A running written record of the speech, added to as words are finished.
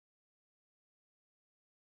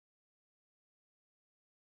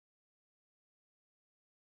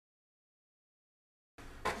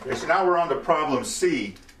Okay, so now we're on to problem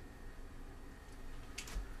C.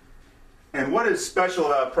 And what is special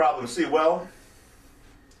about problem C? Well,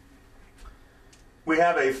 we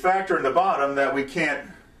have a factor in the bottom that we can't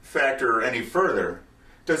factor any further.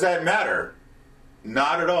 Does that matter?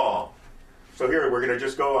 Not at all. So here we're going to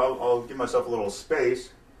just go, I'll give myself a little space,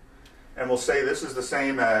 and we'll say this is the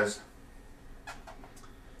same as,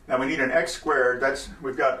 now we need an x squared.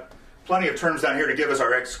 We've got plenty of terms down here to give us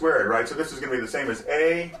our x squared, right? So this is going to be the same as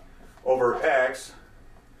a over x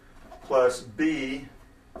plus b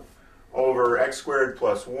over x squared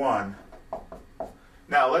plus 1.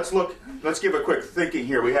 Now let's give a quick thinking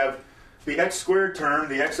here. We have the x squared term,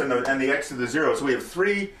 the x and the x to the 0. So we have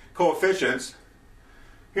 3 coefficients.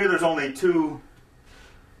 Here there's only 2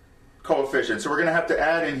 coefficients. So we're going to have to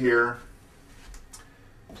add in here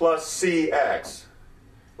plus cx,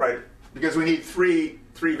 right? Because we need three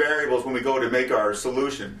variables when we go to make our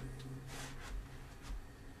solution.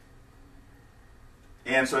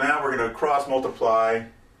 And so now we're going to cross multiply,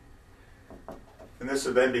 and this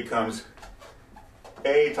then becomes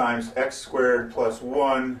a times x squared plus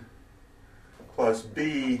 1 plus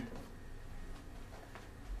b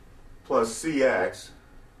plus cx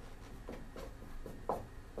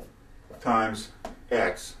times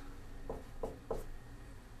x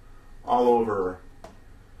all over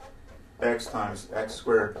x times x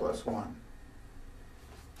squared plus 1.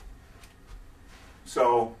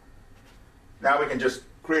 So now we can just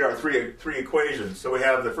create our three equations. So we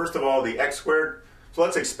have, first of all, the x squared. So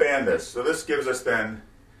let's expand this. So this gives us then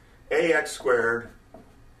ax squared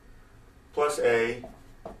plus a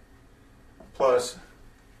plus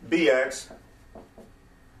bx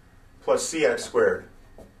plus cx squared.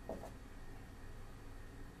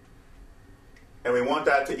 And we want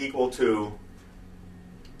that to equal to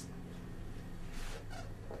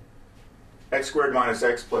x squared minus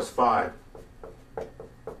x plus 5.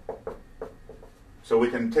 So we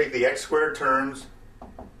can take the x squared terms.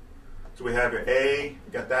 So we have a,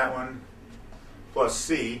 got that one, plus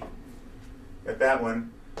c, got that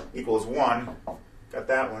one, equals 1, got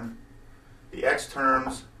that one. The x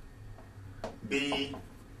terms, b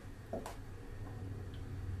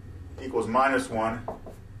equals minus 1,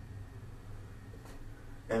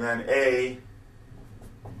 and then a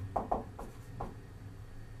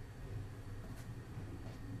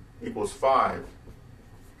equals 5.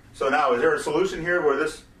 So now, is there a solution here where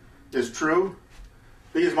this is true?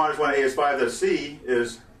 B is minus 1, a is 5. The c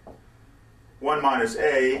is 1 minus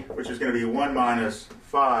a, which is going to be 1 minus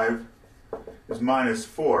 5, is minus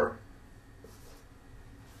 4.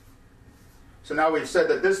 So now we've said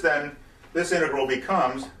that this integral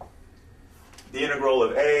becomes, the integral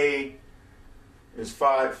of a is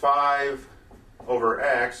 5 over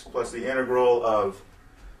x plus the integral of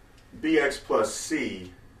bx plus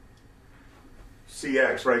c,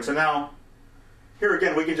 cx, right? So now, here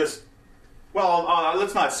again, we can just, well,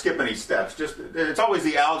 let's not skip any steps. It's always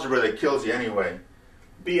the algebra that kills you anyway.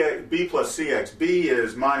 B plus cx. B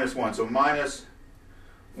is minus 1, so minus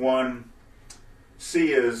 1.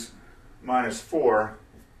 C is minus 4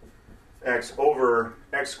 x over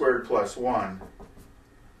x squared plus 1.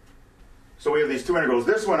 So we have these two integrals.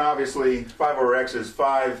 This one, obviously, 5 over x is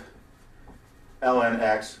 5 ln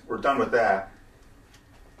x. We're done with that.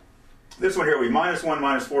 This one here, we minus 1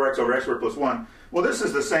 minus 4x over x squared plus 1. Well, this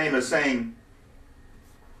is the same as saying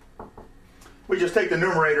we just take the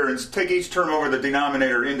numerator and take each term over the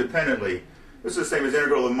denominator independently. This is the same as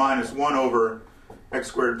integral of minus 1 over x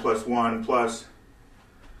squared plus 1 plus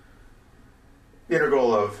the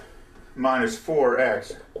integral of minus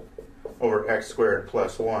 4x over x squared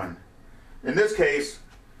plus 1. In this case,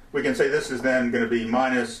 we can say this is then going to be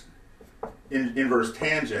minus inverse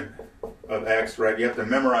tangent of x, right? You have to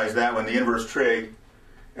memorize that one, the inverse trig.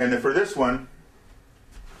 And then for this one,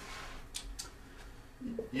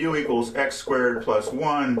 u equals x squared plus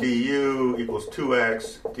 1 du equals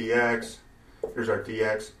 2x dx. Here's our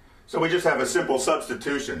dx. So we just have a simple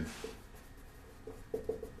substitution.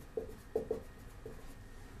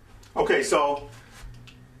 Okay, so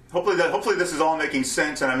hopefully this is all making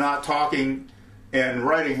sense and I'm not talking and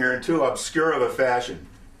writing here in too obscure of a fashion.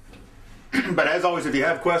 But as always, if you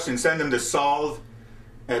have questions, send them to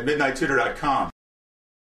solve@midnighttutor.com.